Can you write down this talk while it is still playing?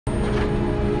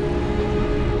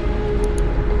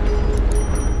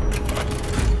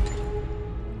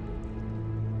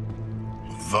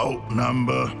Vault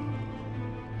number?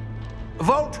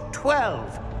 Vault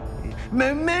 12.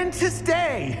 Momentous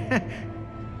day.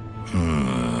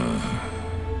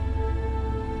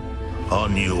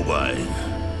 On your way.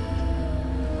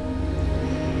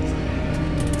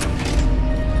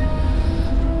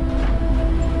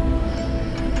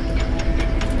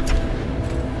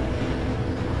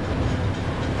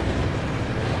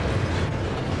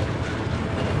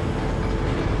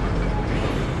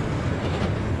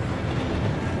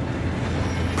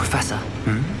 Professor,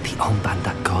 the armband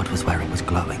that guard was wearing was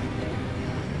glowing.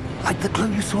 Like the glow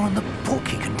you saw on the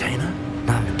porky container?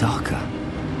 No, darker.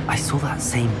 I saw that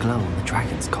same glow on the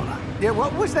dragon's collar. Yeah,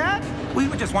 what was that? We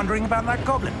were just wondering about that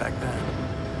goblin back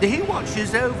there. He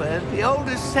watches over the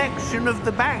oldest section of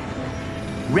the bank.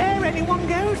 Rare anyone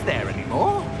goes there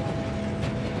anymore.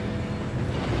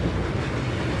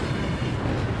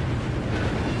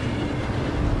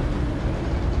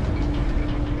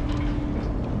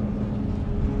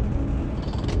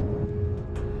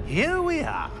 Here we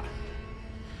are.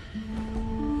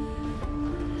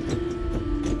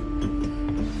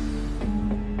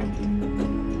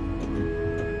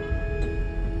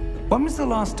 When was the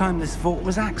last time this vault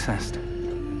was accessed?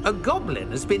 A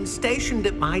goblin has been stationed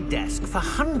at my desk for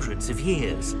hundreds of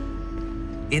years.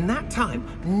 In that time,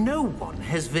 no one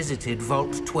has visited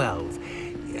Vault 12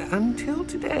 until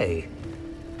today.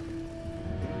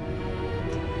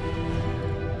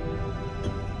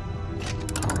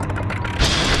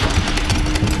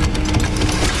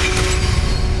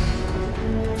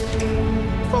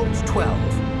 Vault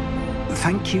 12.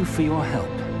 Thank you for your help.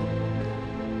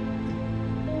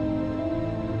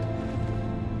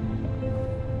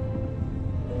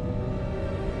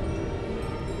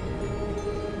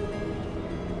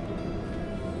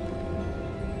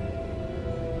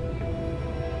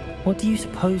 What do you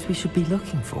suppose we should be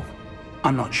looking for?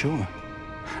 I'm not sure.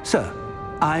 Sir,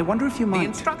 I wonder if you might... The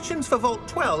instructions for Vault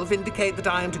 12 indicate that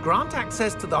I am to grant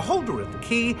access to the holder of the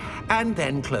key and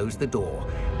then close the door.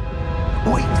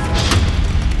 Wait!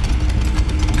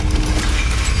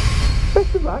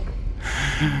 Best of luck.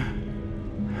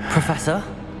 Professor?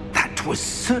 That was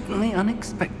certainly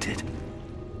unexpected.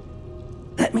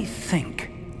 Let me think.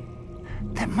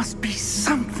 There must be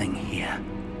something here.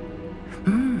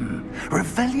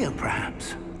 Revelio,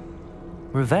 perhaps?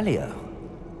 Revelio?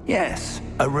 Yes,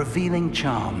 a revealing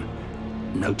charm.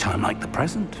 No time like the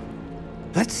present.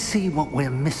 Let's see what we're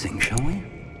missing, shall we?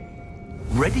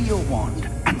 Ready your wand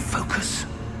and focus.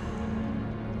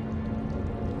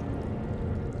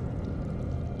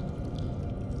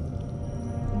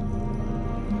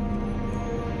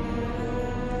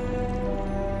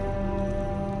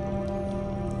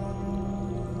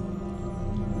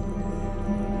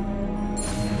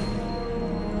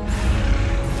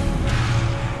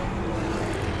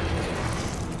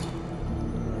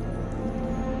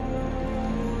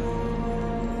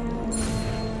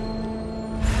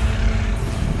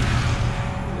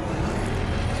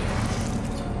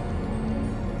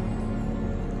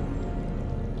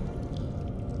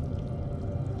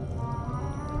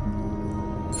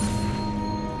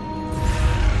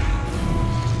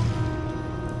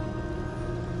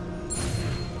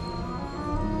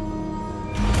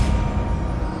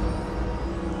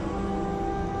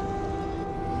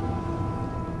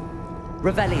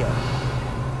 Revelio.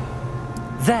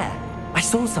 There! I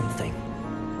saw something.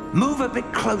 Move a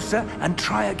bit closer and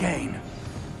try again.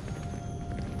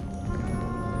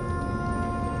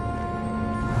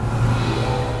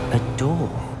 A door.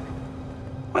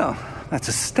 Well, that's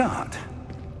a start.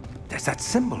 There's that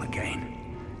symbol again.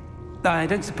 I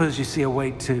don't suppose you see a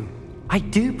way to... I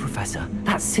do, Professor.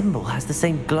 That symbol has the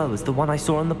same glow as the one I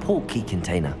saw on the port key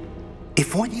container.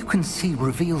 If what you can see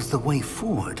reveals the way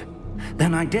forward,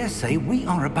 then I dare say we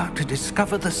are about to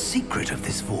discover the secret of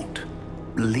this vault.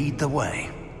 Lead the way.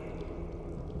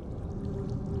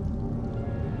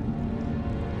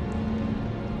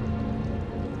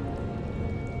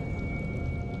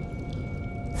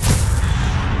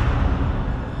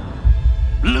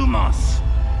 Lumos!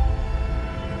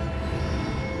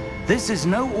 This is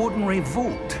no ordinary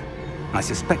vault. I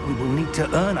suspect we will need to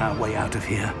earn our way out of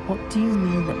here. What do you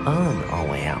mean, earn our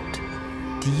way out?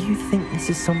 Do you think this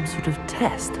is some sort of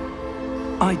test?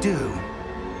 I do.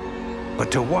 But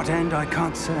to what end, I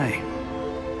can't say.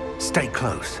 Stay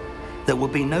close. There will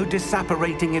be no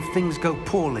disapparating if things go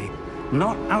poorly.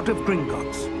 Not out of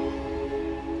Gringotts.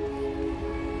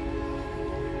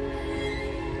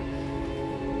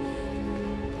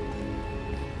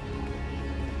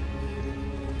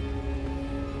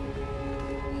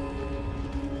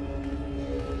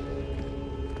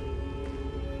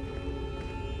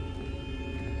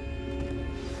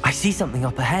 I see something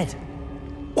up ahead.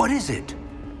 What is it?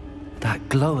 That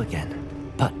glow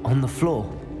again, but on the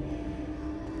floor.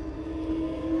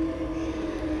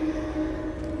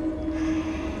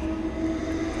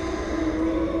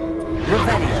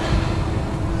 Revelio.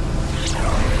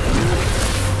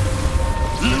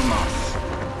 Lumos!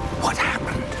 What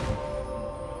happened?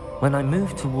 When I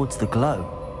moved towards the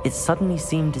glow, it suddenly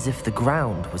seemed as if the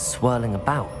ground was swirling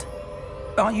about.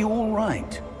 Are you all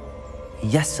right?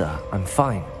 Yes, sir, I'm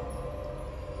fine.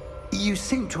 You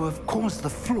seem to have caused the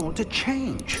floor to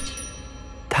change.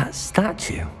 That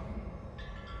statue?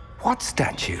 What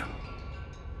statue?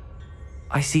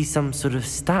 I see some sort of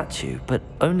statue, but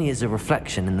only as a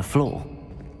reflection in the floor.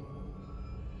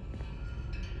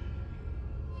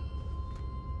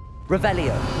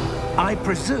 Revelio. I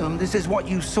presume this is what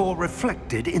you saw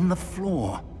reflected in the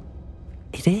floor.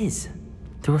 It is.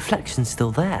 The reflection's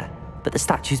still there, but the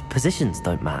statue's positions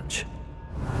don't match.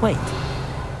 Wait,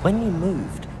 when you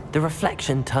moved, the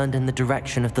reflection turned in the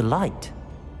direction of the light.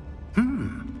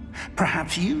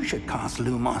 Perhaps you should cast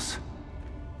Lumos.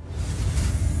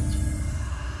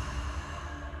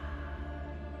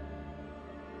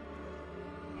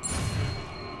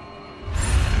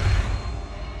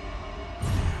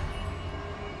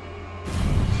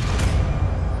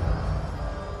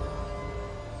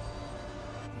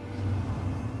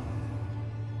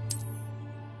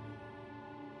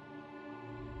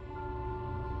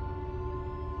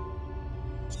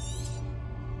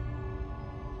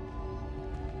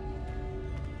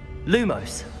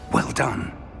 Lumos. Well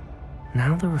done.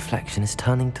 Now the reflection is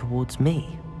turning towards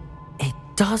me. It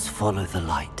does follow the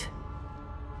light.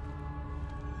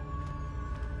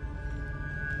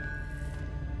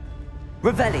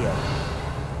 Revelio.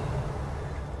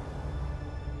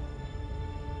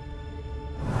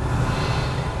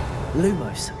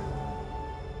 Lumos.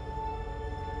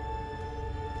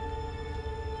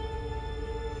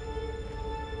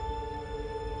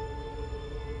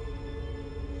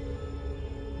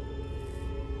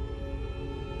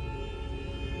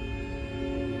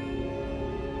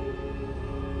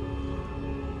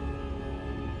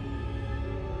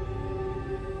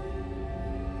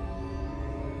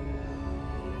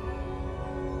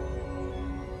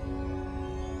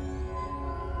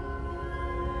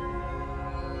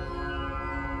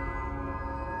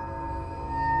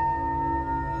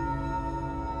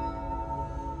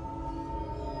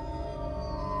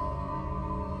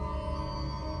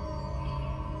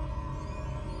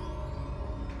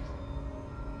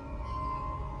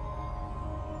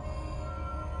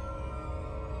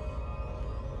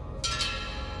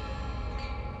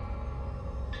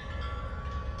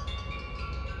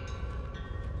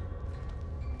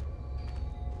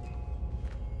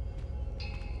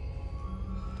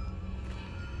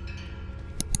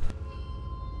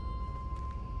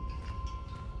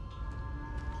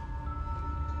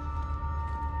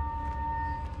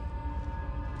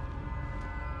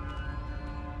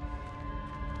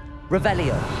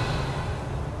 Revelio.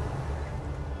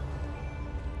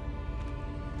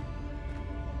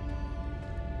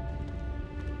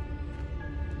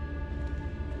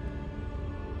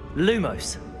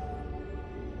 Lumos.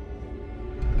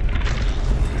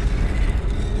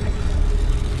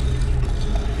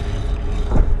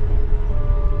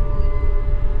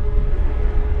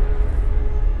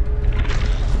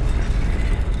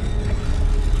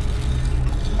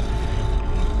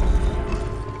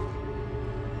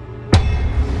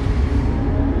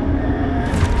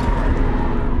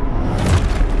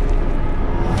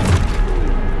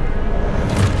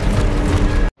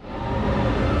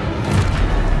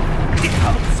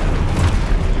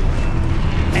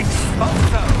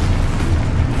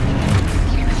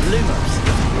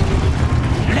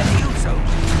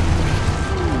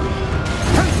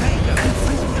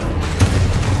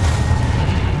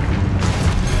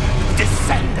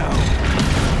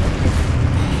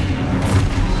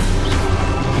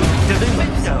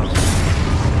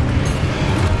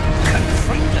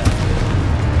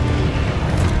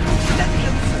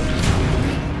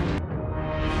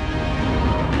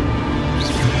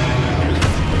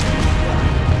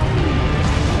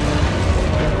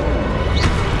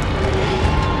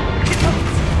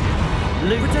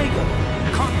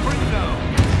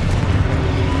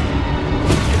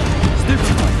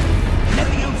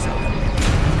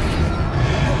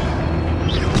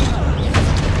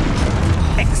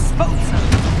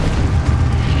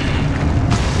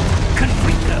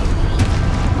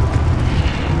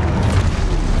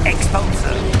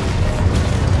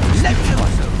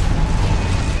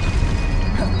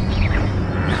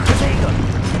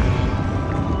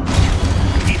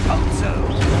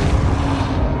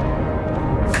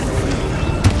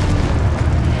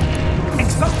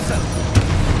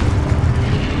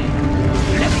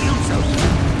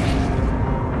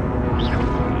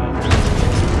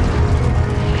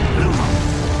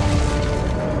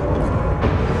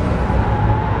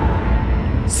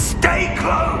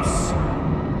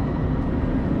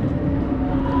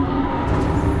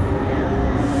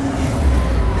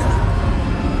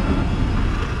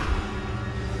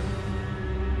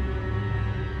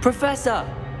 Professor!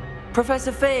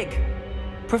 Professor Fig!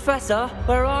 Professor,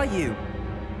 where are you?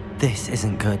 This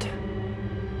isn't good.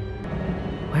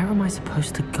 Where am I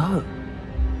supposed to go?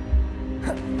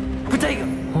 Potato!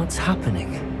 What's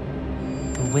happening?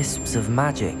 The wisps of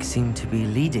magic seem to be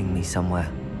leading me somewhere.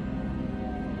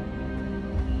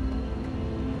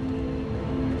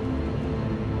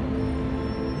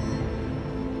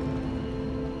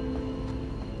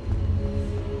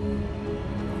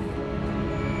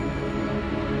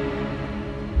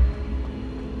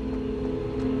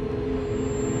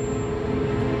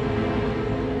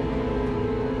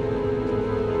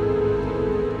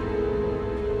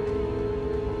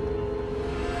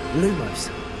 Lumos.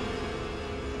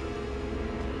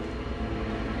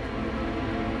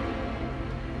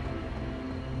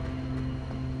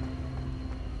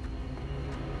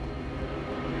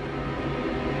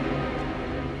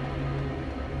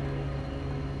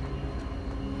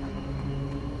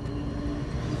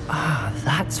 Ah,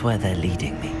 that's where they're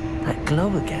leading me. That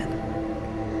glow again.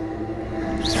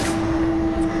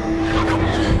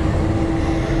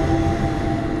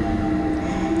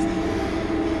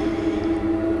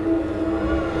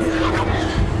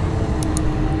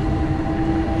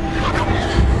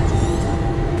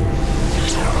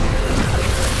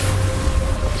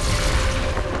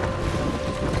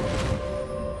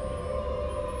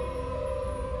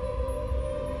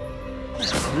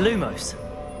 Lumos.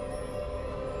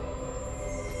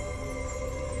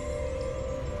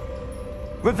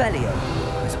 Revelio.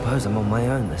 I suppose I'm on my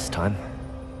own this time.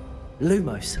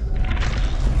 Lumos.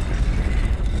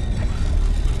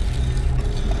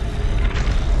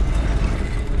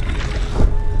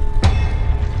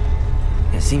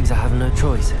 It seems I have no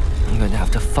choice. I'm going to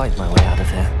have to fight my way out of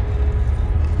here.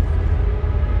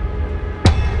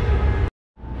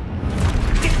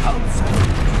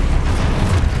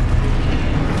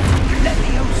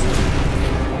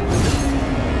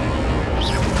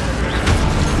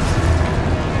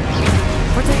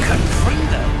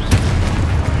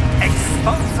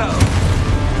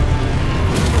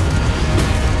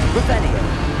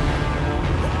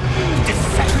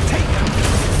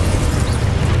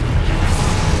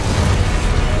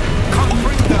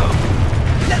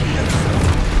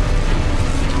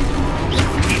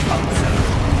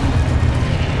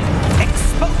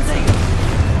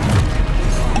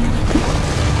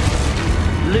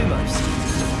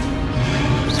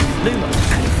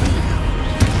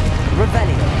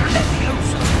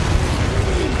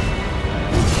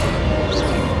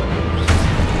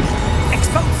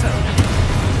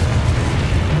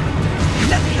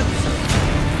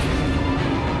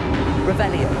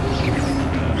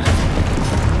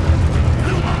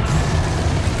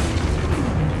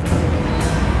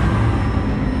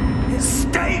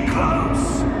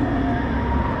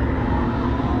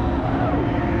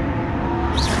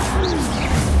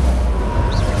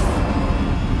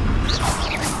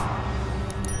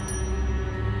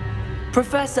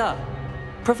 Professor!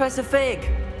 Professor Fig!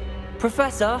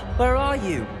 Professor, where are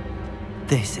you?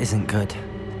 This isn't good.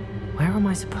 Where am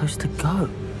I supposed to go?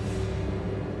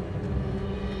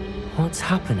 What's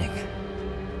happening?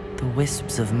 The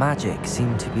wisps of magic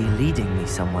seem to be leading me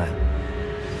somewhere.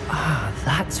 Ah,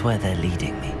 that's where they're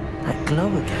leading me. That glow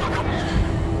again.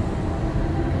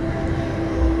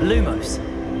 Lumos.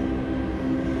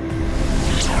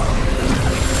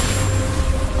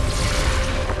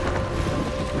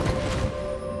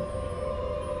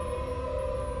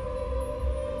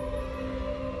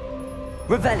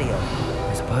 Revelio.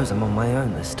 I suppose I'm on my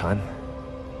own this time.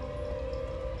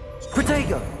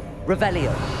 Protego.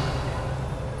 Revelio.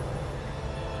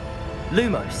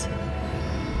 Lumos.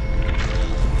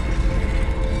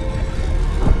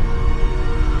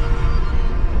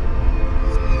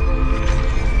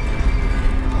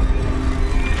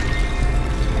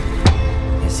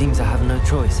 It seems I have no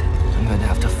choice. I'm going to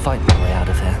have to fight my way out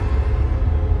of here.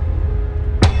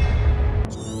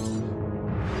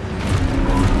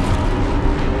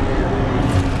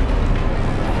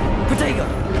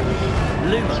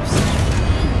 Lumos.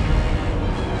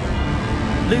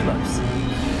 Lumos.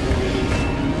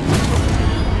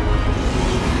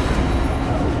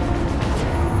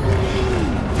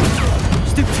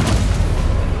 Stupid.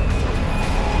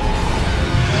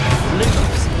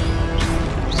 Lumos.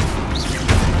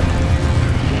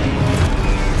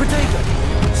 Potato.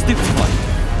 Stupid one.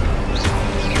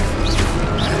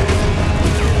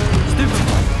 Stupid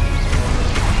one.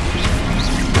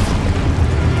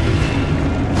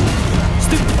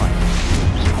 Stupid one.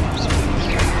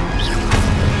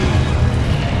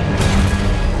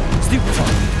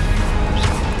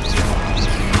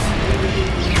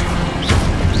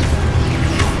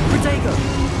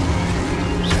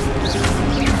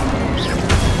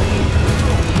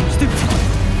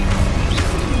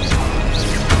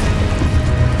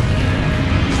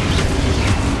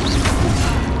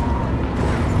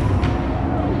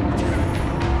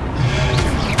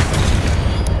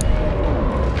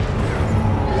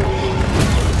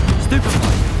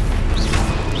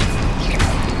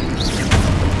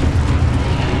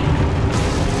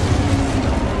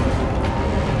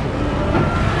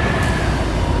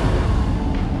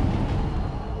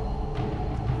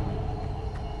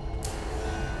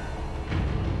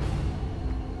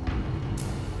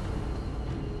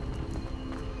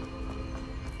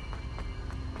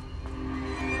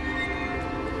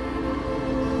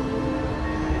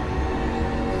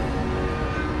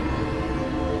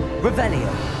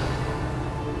 Revelio.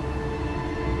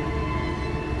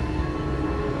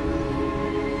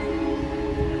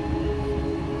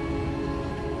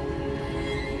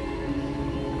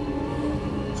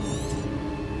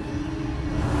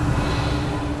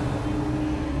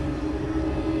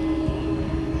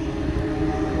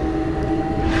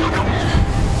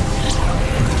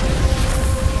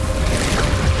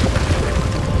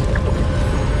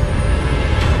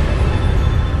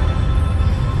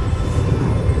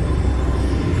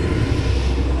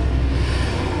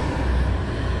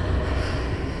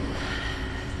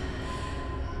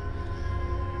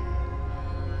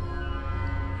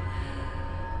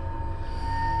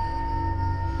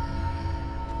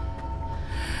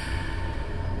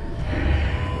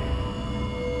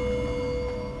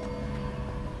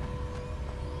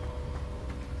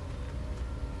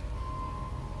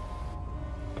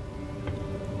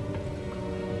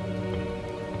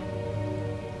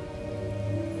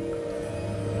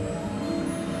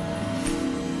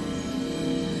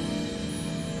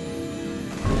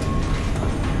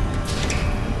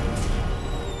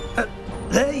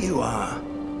 There you are.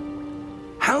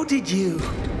 How did you...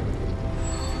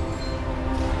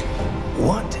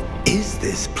 What is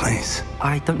this place?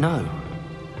 I don't know.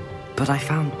 But I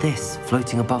found this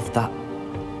floating above that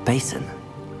basin.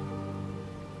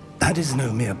 That is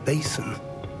no mere basin.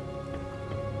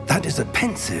 That is a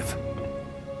pensive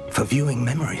for viewing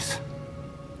memories.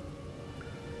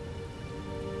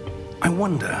 I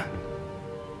wonder...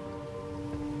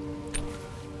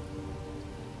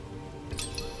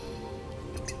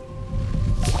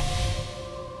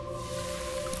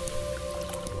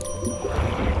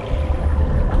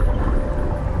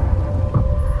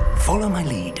 Follow my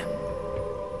lead.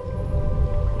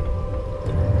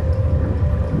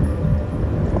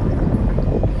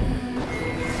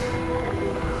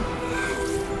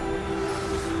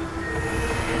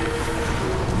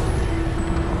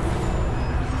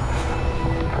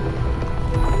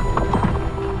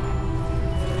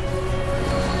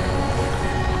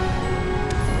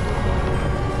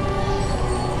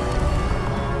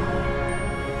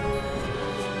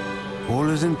 All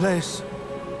is in place.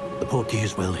 The portkey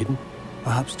is well hidden?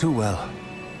 Perhaps too well.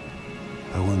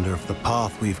 I wonder if the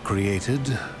path we've created...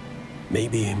 May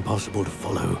be impossible to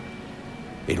follow.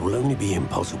 It will only be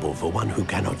impossible for one who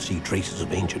cannot see traces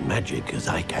of ancient magic as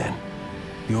I can.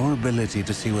 Your ability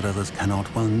to see what others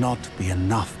cannot will not be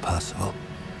enough, Percival.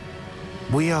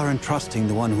 We are entrusting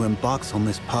the one who embarks on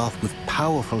this path with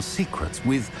powerful secrets,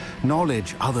 with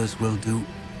knowledge others will do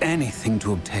anything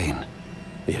to obtain.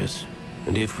 Yes,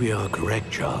 and if we are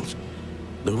correct, Charles,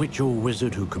 the witch or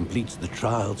wizard who completes the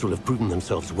trials will have proven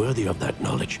themselves worthy of that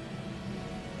knowledge,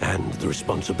 and the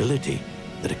responsibility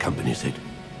that accompanies it.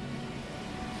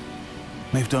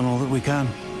 We've done all that we can.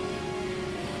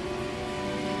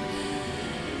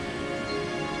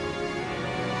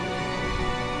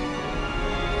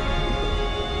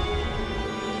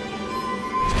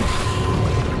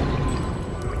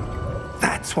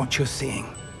 That's what you're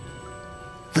seeing.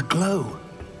 The glow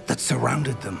that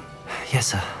surrounded them. Yes,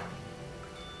 sir.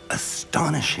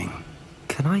 Astonishing.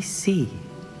 Can I see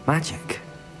magic?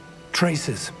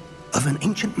 Traces of an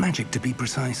ancient magic, to be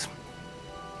precise.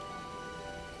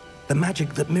 The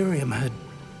magic that Miriam had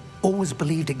always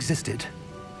believed existed,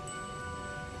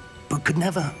 but could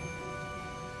never.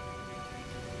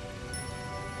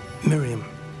 Miriam,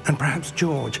 and perhaps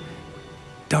George,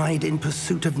 died in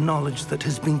pursuit of knowledge that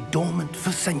has been dormant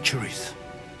for centuries.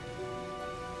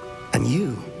 And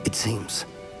you, it seems,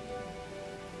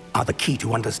 are the key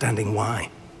to understanding why.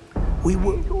 We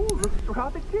were... It all looks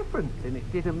rather different than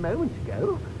it did a moment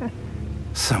ago.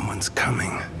 Someone's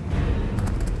coming.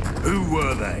 Who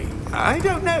were they? I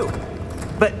don't know.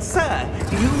 But, sir,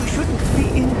 you shouldn't be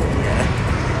in here.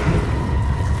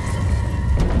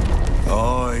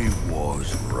 I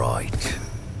was right.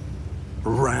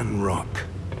 Ranrock.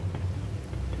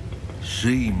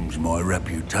 Seems my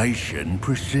reputation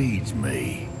precedes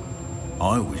me.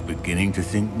 I was beginning to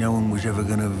think no one was ever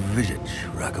going to visit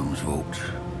Rackham's vault.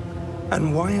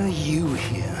 And why are you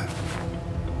here?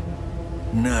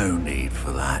 No need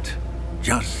for that.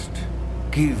 Just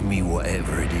give me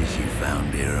whatever it is you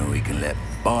found here and we can let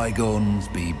bygones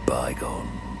be bygones.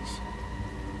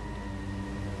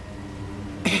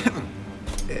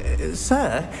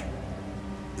 Sir,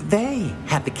 they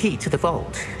had the key to the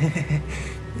vault.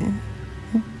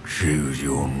 Choose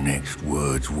your next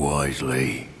words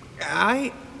wisely.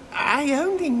 I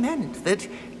only meant that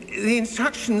the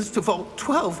instructions to Vault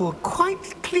 12 were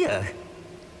quite clear.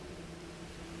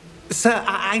 Sir,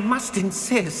 I must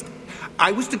insist.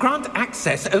 I was to grant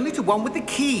access only to one with the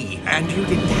key, and you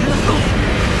didn't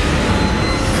have...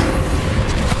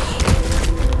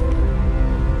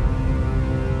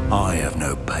 I have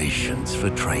no patience for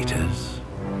traitors.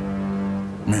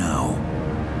 Now,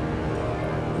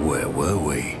 where were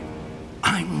we?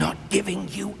 I'm not giving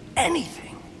you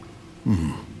anything.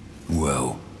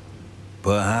 Well,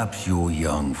 perhaps your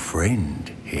young friend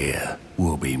here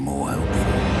will be more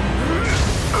helpful.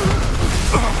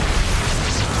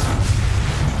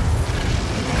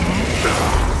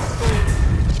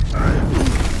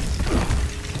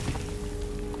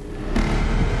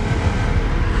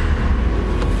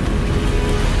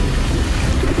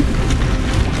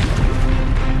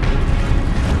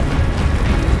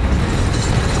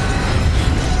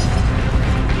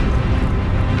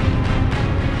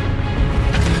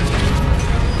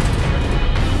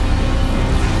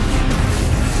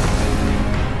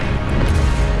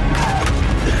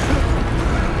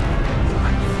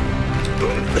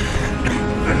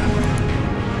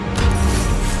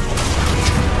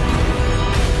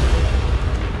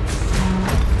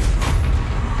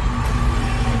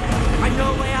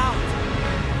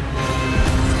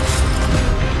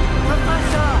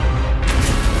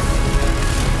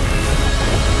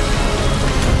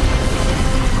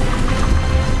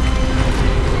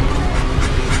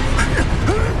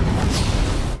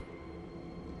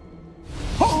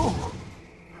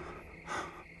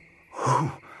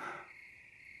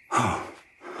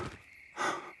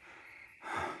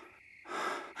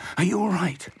 Are you all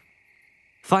right?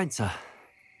 Fine, sir.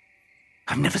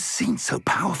 I've never seen so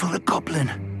powerful a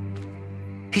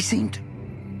goblin. He seemed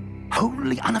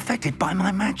wholly unaffected by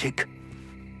my magic.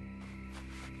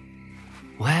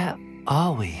 Where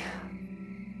are we?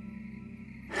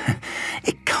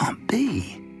 It can't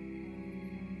be.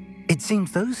 It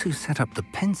seems those who set up the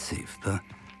pensive, the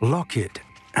locket,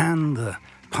 and the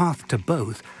path to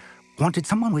both wanted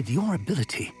someone with your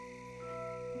ability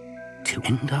to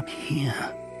end up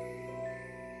here.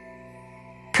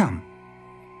 Come.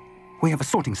 We have a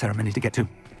sorting ceremony to get to.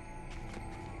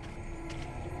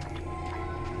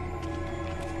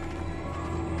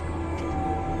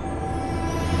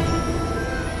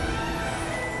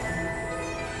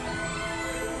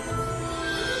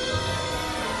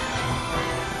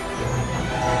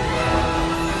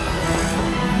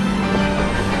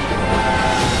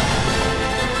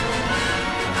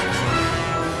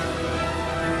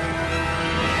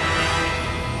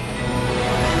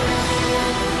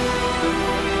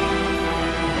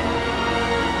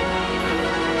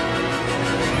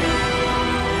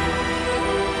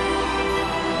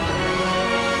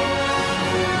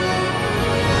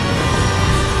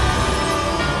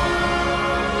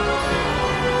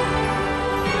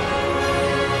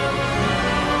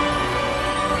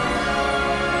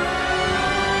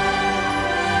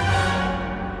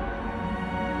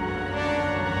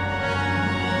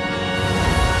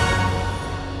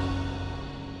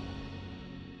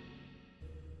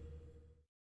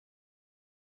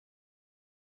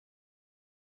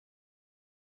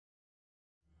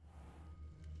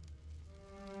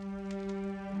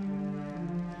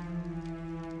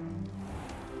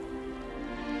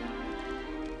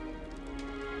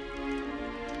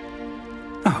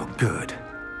 Oh, good.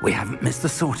 We haven't missed the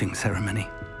sorting ceremony.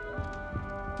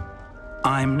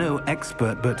 I'm no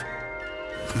expert, but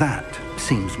that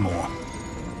seems more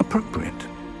appropriate.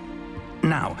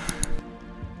 Now,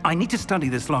 I need to study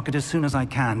this locket as soon as I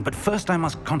can, but first I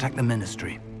must contact the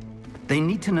Ministry. They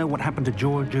need to know what happened to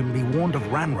George and be warned of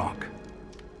Ranrock.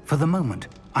 For the moment,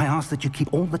 I ask that you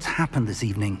keep all that's happened this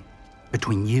evening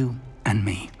between you and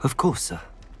me. Of course, sir.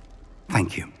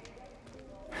 Thank you.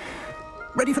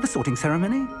 Ready for the sorting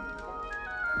ceremony?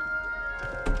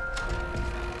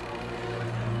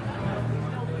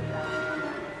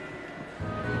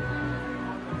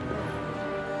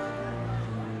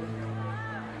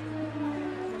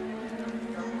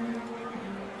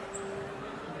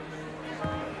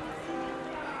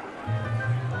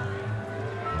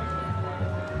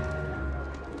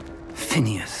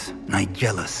 Phineas,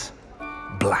 Nigellus,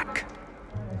 Black.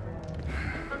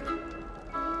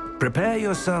 Prepare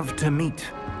yourself to meet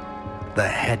the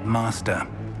headmaster.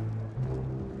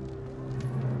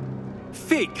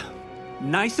 Fig,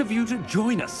 nice of you to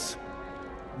join us.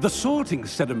 The sorting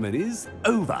ceremony's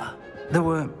over. There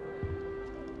were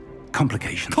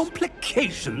complications.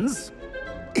 Complications?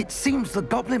 It seems the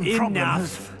goblin problem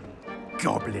has... Enough.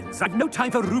 Goblins. I've no time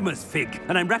for rumors, Fig,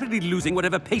 and I'm rapidly losing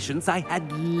whatever patience I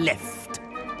had left.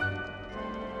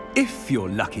 If you're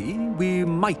lucky, we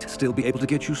might still be able to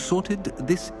get you sorted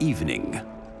this evening.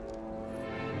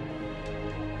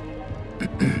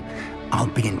 I'll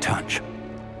be in touch.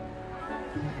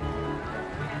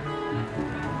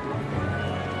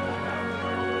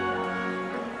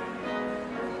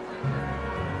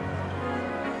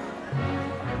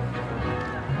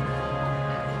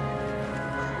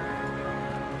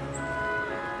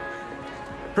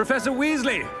 Professor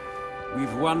Weasley,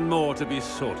 we've one more to be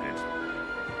sorted.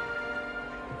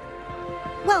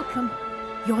 Welcome.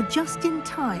 You're just in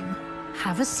time.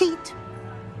 Have a seat.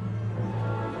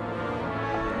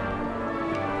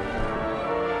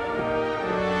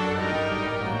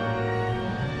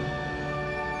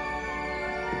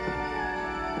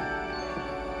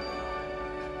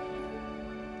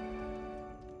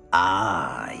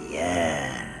 Ah,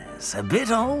 yes. A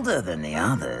bit older than the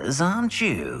others, aren't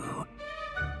you?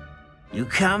 You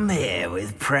come here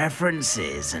with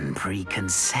preferences and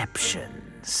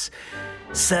preconceptions.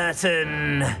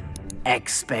 Certain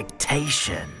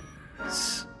expectations.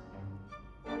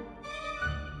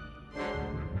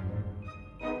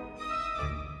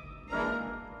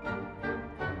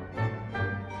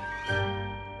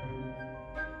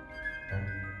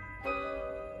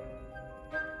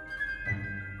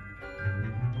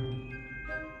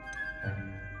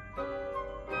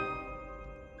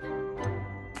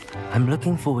 I'm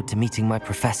looking forward to meeting my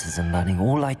professors and learning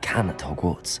all I can at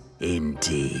Hogwarts.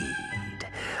 Indeed.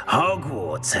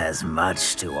 Hogwarts has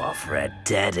much to offer a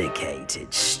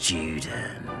dedicated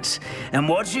student. And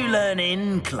what you learn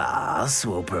in class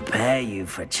will prepare you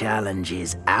for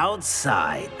challenges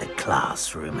outside the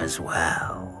classroom as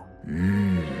well.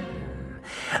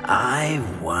 I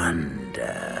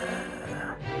wonder...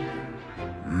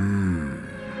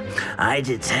 I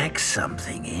detect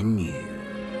something in you.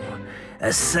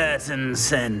 A certain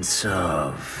sense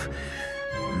of...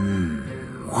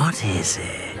 what is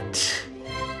it?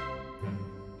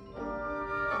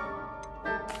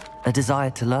 A desire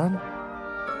to learn?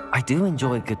 I do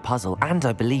enjoy a good puzzle, and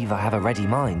I believe I have a ready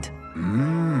mind.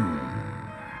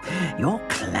 You're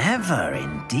clever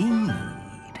indeed.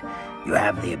 You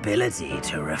have the ability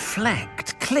to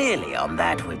reflect clearly on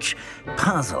that which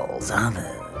puzzles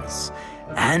others.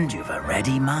 And you've a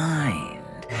ready mind,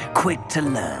 quick to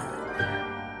learn.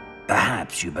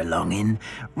 Perhaps you belong in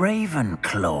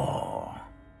Ravenclaw.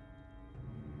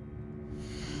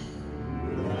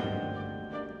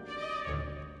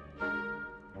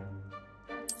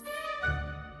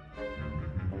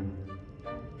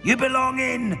 You belong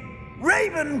in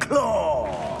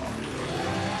Ravenclaw!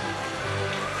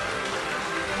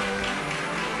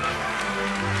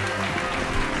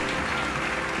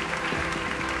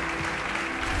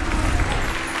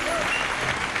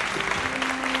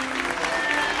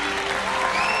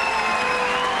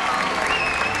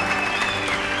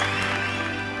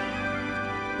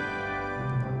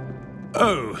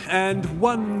 Oh, and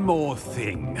one more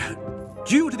thing.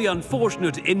 Due to the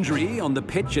unfortunate injury on the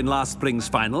pitch in last spring's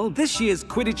final, this year's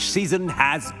Quidditch season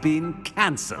has been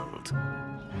cancelled.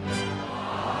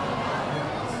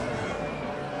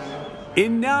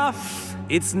 Enough!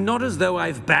 It's not as though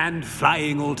I've banned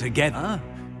flying altogether,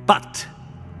 but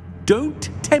don't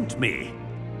tempt me.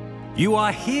 You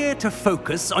are here to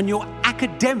focus on your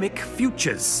academic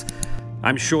futures.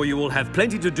 I'm sure you will have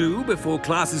plenty to do before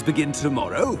classes begin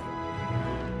tomorrow.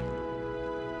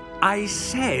 I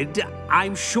said,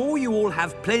 I'm sure you all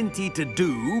have plenty to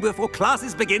do before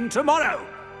classes begin tomorrow.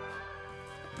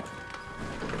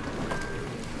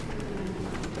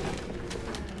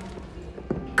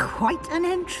 Quite an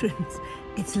entrance.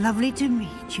 It's lovely to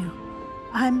meet you.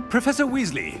 Professor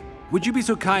Weasley, would you be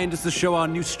so kind as to show our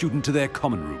new student to their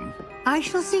common room? I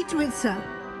shall see to it, sir.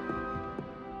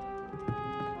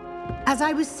 As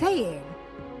I was saying,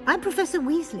 I'm Professor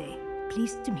Weasley.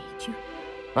 Pleased to meet you.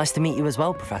 Nice to meet you as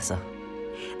well, Professor.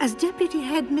 As Deputy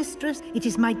Headmistress, it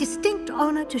is my distinct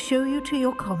honor to show you to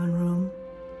your common room.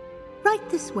 Right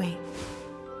this way.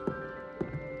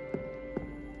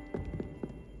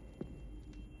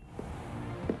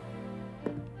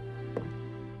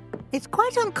 It's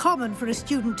quite uncommon for a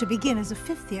student to begin as a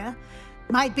fifth year.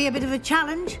 Might be a bit of a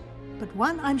challenge, but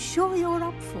one I'm sure you're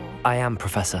up for. I am,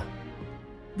 Professor.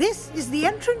 This is the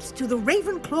entrance to the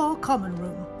Ravenclaw common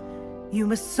room. You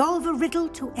must solve a riddle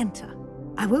to enter.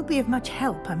 I won't be of much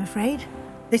help, I'm afraid.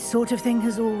 This sort of thing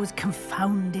has always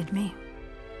confounded me.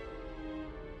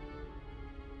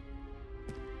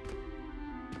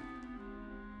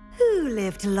 Who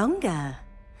lived longer?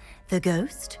 The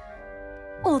ghost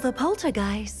or the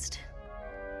poltergeist?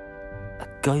 A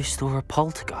ghost or a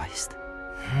poltergeist?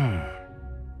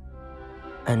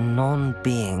 A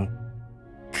non-being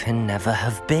can never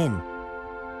have been.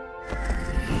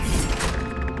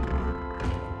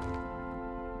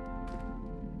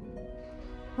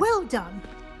 Well done.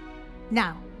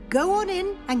 Now, go on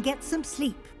in and get some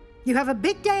sleep. You have a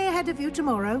big day ahead of you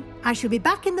tomorrow. I shall be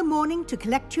back in the morning to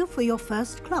collect you for your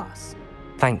first class.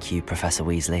 Thank you, Professor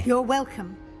Weasley. You're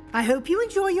welcome. I hope you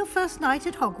enjoy your first night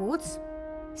at Hogwarts.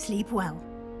 Sleep well.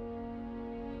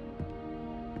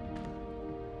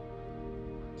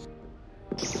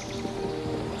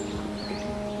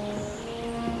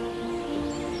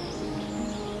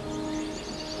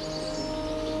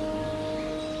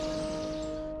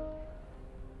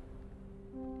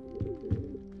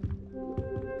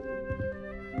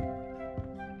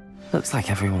 Looks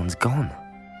like everyone's gone.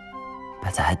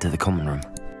 Better head to the common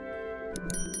room.